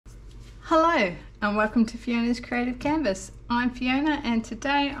Hello and welcome to Fiona's Creative Canvas. I'm Fiona and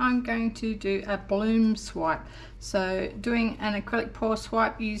today I'm going to do a bloom swipe. So doing an acrylic pour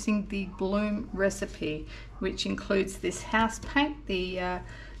swipe using the Bloom recipe, which includes this house paint, the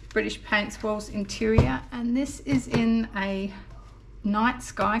British Paints Walls Interior, and this is in a night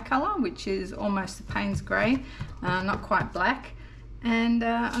sky colour, which is almost a Payne's grey, not quite black, and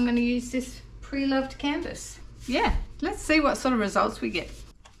I'm going to use this pre-loved canvas. Yeah, let's see what sort of results we get.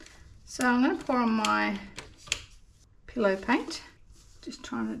 So I'm going to pour on my pillow paint, just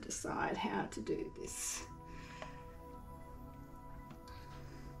trying to decide how to do this.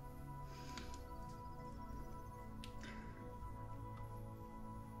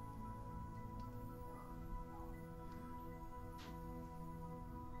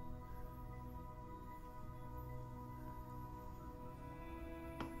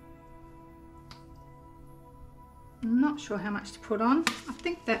 I'm not sure how much to put on. I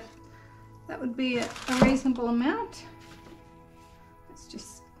think that would be a reasonable amount. Let's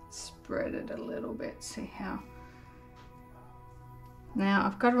just spread it a little bit, see how. Now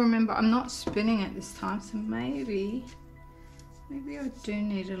I've got to remember I'm not spinning it this time, so maybe I do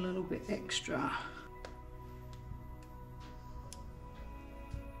need a little bit extra.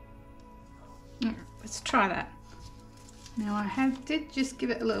 Let's try that. Now I did just give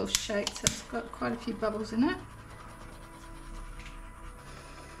it a little shake, so it's got quite a few bubbles in it.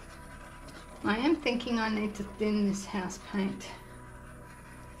 I am thinking I need to thin this house paint.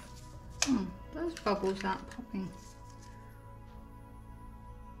 Those bubbles aren't popping.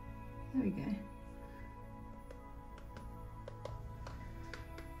 There we go.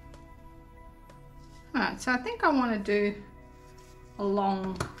 Alright, so I think I want to do a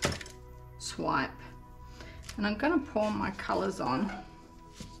long swipe. And I'm going to pour my colours on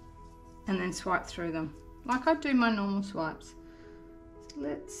and then swipe through them, like I do my normal swipes. So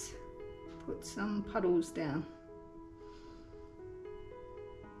let's put some puddles down.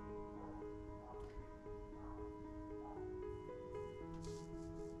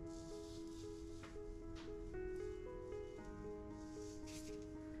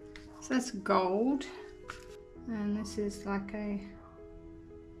 So that's gold, and this is like a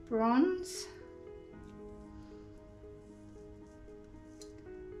bronze.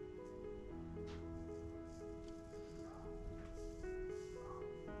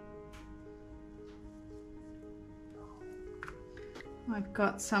 I've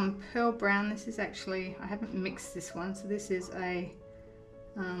got some pearl brown. This is actually, I haven't mixed this one, so this is a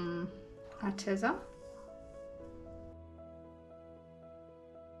Arteza.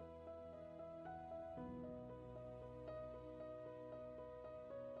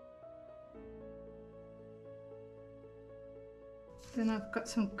 Then I've got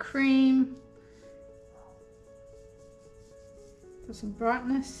some cream for some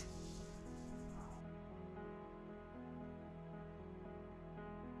brightness.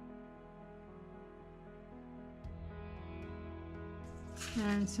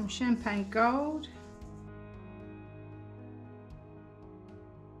 And some champagne gold.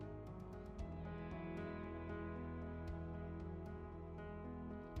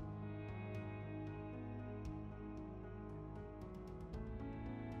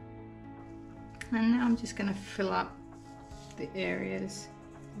 And now I'm just going to fill up the areas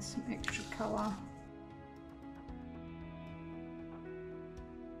with some extra colour.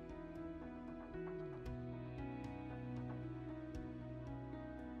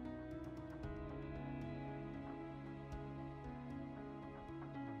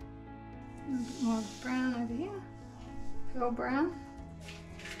 A bit more brown over here, pearl brown.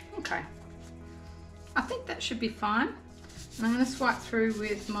 Okay, I think that should be fine. And I'm going to swipe through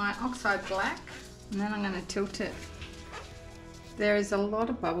with my oxide black, and then I'm going to tilt it. There is a lot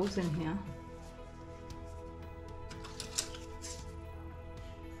of bubbles in here.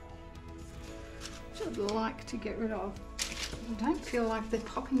 Which I'd like to get rid of. I don't feel like they're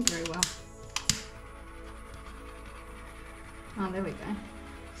popping very well. Oh, there we go.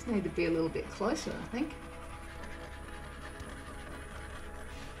 Just need to be a little bit closer, I think.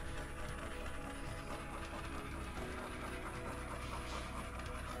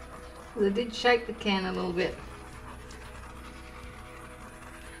 Well, I did shake the can a little bit.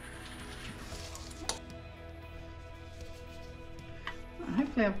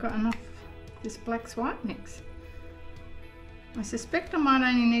 Hopefully I've got enough of this black swipe mix. I suspect I might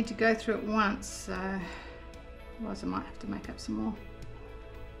only need to go through it once, so otherwise I might have to make up some more.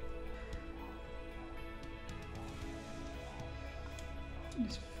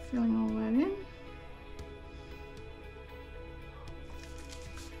 Just filling all that in.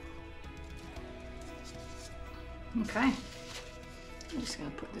 Okay, I'm just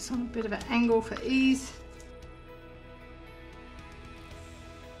going to put this on a bit of an angle for ease.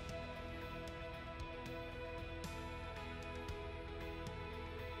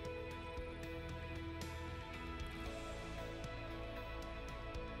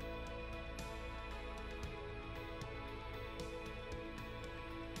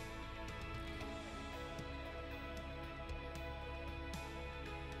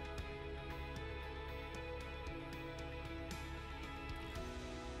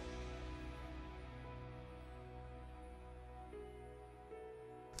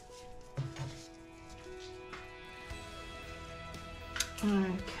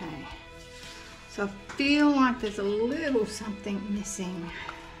 Okay, so I feel like there's a little something missing.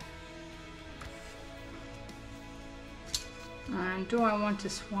 And do I want to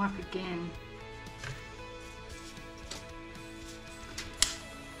swipe again?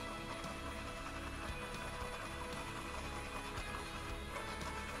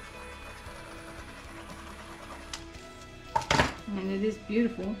 And it is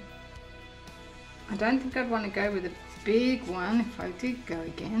beautiful. I don't think I'd want to go with a big one if I did go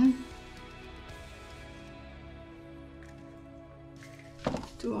again.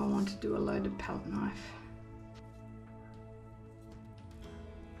 Do I want to do a loaded palette knife?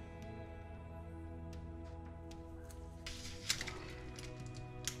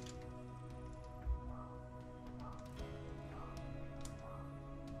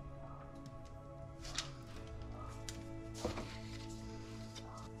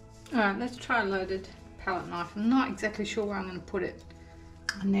 Alright, let's try a loaded palette knife. I'm not exactly sure where I'm going to put it.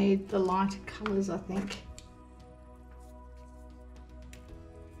 I need the lighter colours, I think.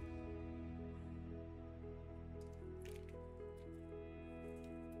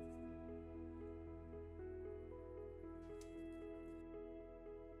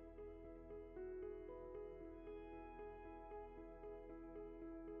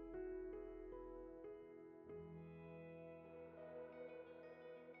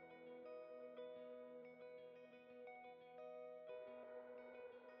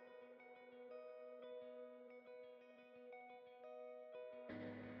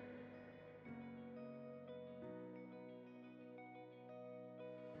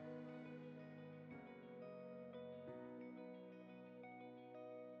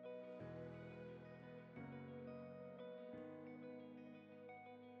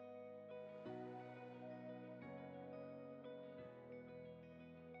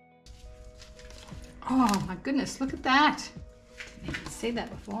 Oh my goodness, look at that. Didn't even see that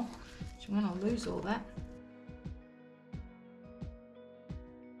before. So I'm going to lose all that.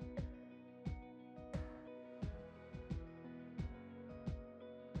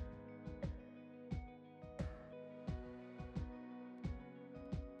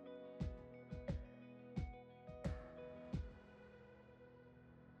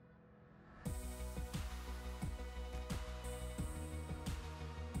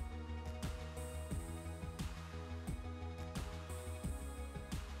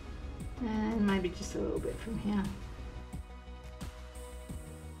 And maybe just a little bit from here.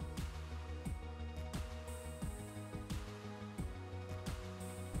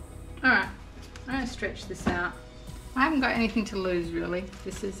 Alright, I'm going to stretch this out. I haven't got anything to lose really.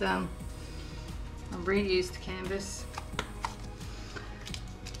 This is a reused canvas.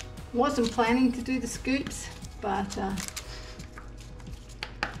 Wasn't planning to do the scoops, but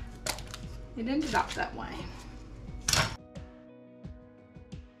it ended up that way.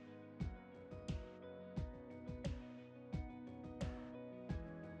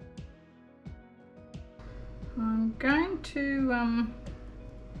 I'm going to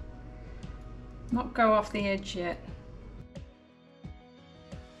not go off the edge yet.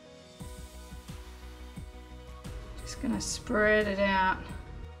 Just going to spread it out.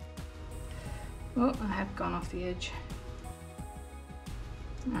 Oh, I have gone off the edge.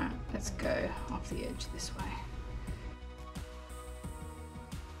 Alright, let's go off the edge this way.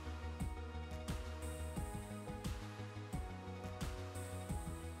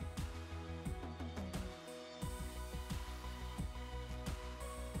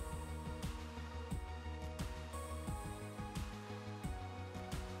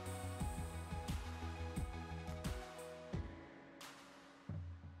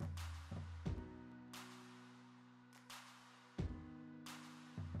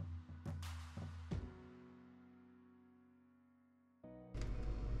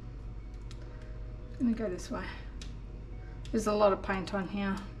 I'm going to go this way. There's a lot of paint on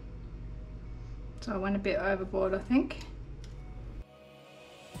here, so I went a bit overboard, I think.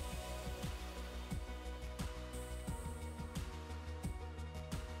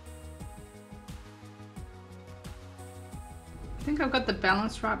 I think I've got the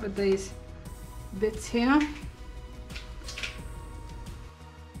balance right with these bits here.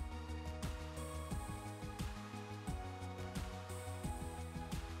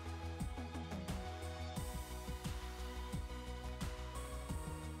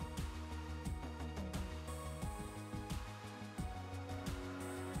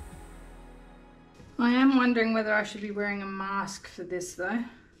 I am wondering whether I should be wearing a mask for this though,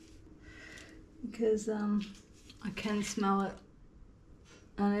 because I can smell it,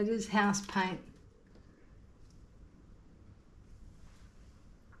 and it is house paint.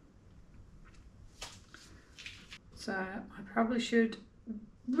 So I probably should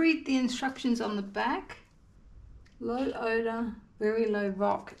read the instructions on the back. Low odor, very low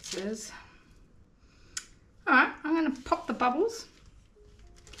VOC, it says. Alright, I'm going to pop the bubbles,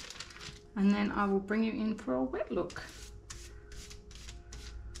 and then I will bring you in for a wet look.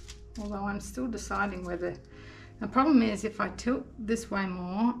 Although I'm still deciding whether... The problem is if I tilt this way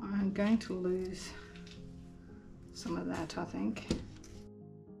more, I'm going to lose some of that, I think.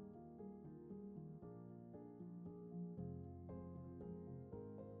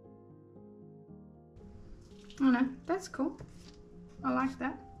 Oh no, that's cool. I like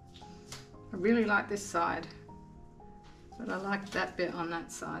that. I really like this side, but I like that bit on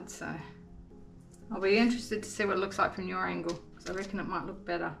that side, so I'll be interested to see what it looks like from your angle, because I reckon it might look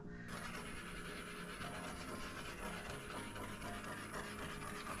better.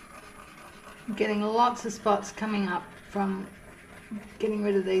 I'm getting lots of spots coming up from getting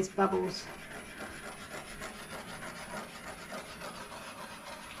rid of these bubbles.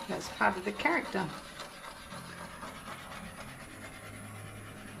 That's part of the character.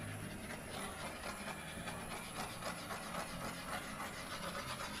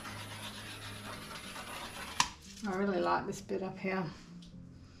 I really like this bit up here,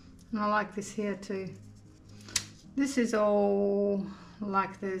 and I like this here too. This is all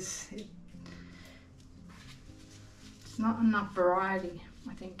like this. It's not enough variety,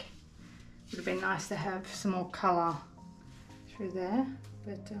 I think. It would have been nice to have some more colour through there,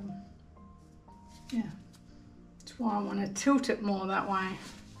 but yeah, that's why I want to tilt it more that way.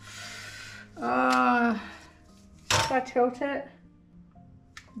 If I tilt it,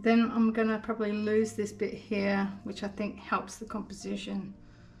 then I'm gonna probably lose this bit here, which I think helps the composition.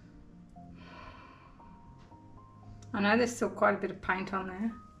 I know there's still quite a bit of paint on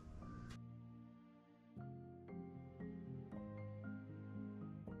there.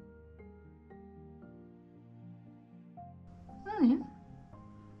 Oh yeah,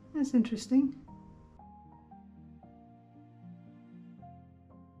 that's interesting.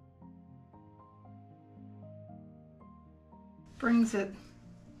 Brings it.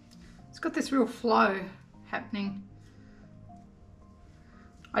 It's got this real flow happening.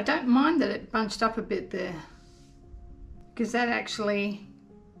 I don't mind that it bunched up a bit there, because that actually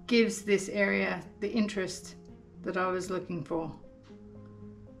gives this area the interest that I was looking for.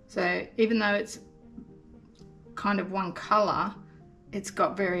 So even though it's kind of one colour, it's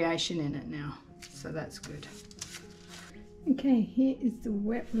got variation in it now, so that's good. Okay, here is the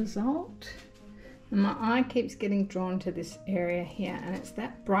wet result. And my eye keeps getting drawn to this area here, and it's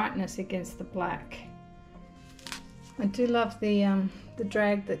that brightness against the black. I do love the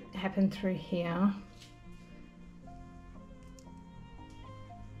drag that happened through here.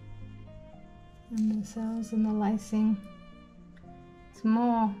 And the cells and the lacing. It's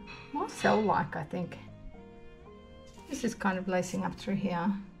more cell-like, I think. This is kind of lacing up through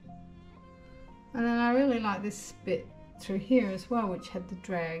here. And then I really like this bit through here as well, which had the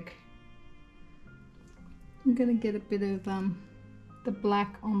drag. I'm going to get a bit of the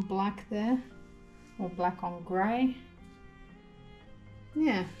black on black there, or black on grey.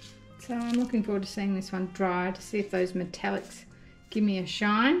 Yeah, so I'm looking forward to seeing this one dry, to see if those metallics give me a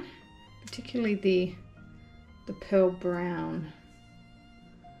shine, particularly the pearl brown.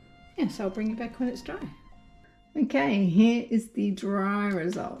 Yeah, so I'll bring you back when it's dry. Okay, here is the dry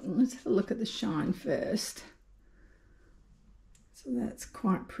result. Let's have a look at the shine first. So that's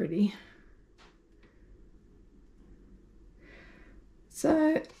quite pretty.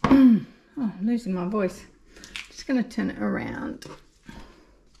 So, oh, I'm losing my voice. Just going to turn it around.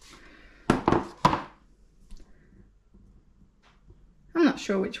 I'm not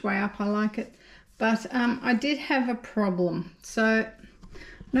sure which way up I like it, but I did have a problem. So,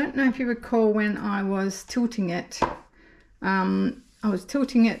 I don't know if you recall when I was tilting it. I was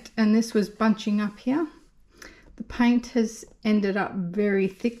tilting it and this was bunching up here. The paint has ended up very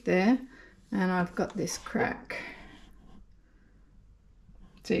thick there, and I've got this crack.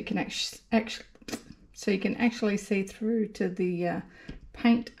 So you can actually see through to the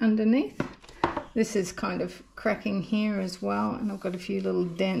paint underneath. This has kind of cracking here as well, and I've got a few little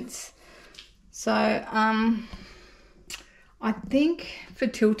dents. So I think for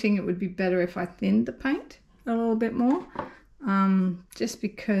tilting it would be better if I thinned the paint a little bit more, just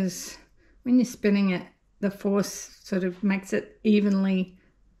because when you're spinning it, the force sort of makes it evenly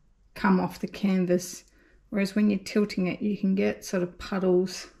come off the canvas, whereas when you're tilting it you can get sort of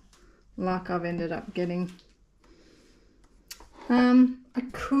puddles like I've ended up getting. I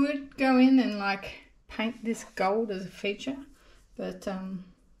could go in and like paint this gold as a feature, but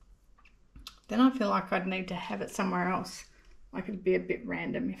then I feel like I'd need to have it somewhere else. Like it'd be a bit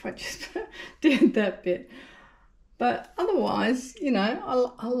random if I just did that bit. But otherwise, you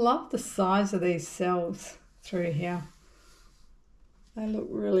know, I love the size of these cells through here. They look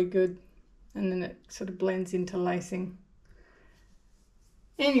really good. And then it sort of blends into lacing.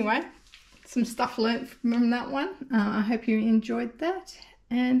 Anyway, some stuff learnt from that one. I hope you enjoyed that.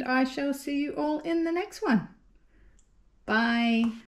 And I shall see you all in the next one. Bye.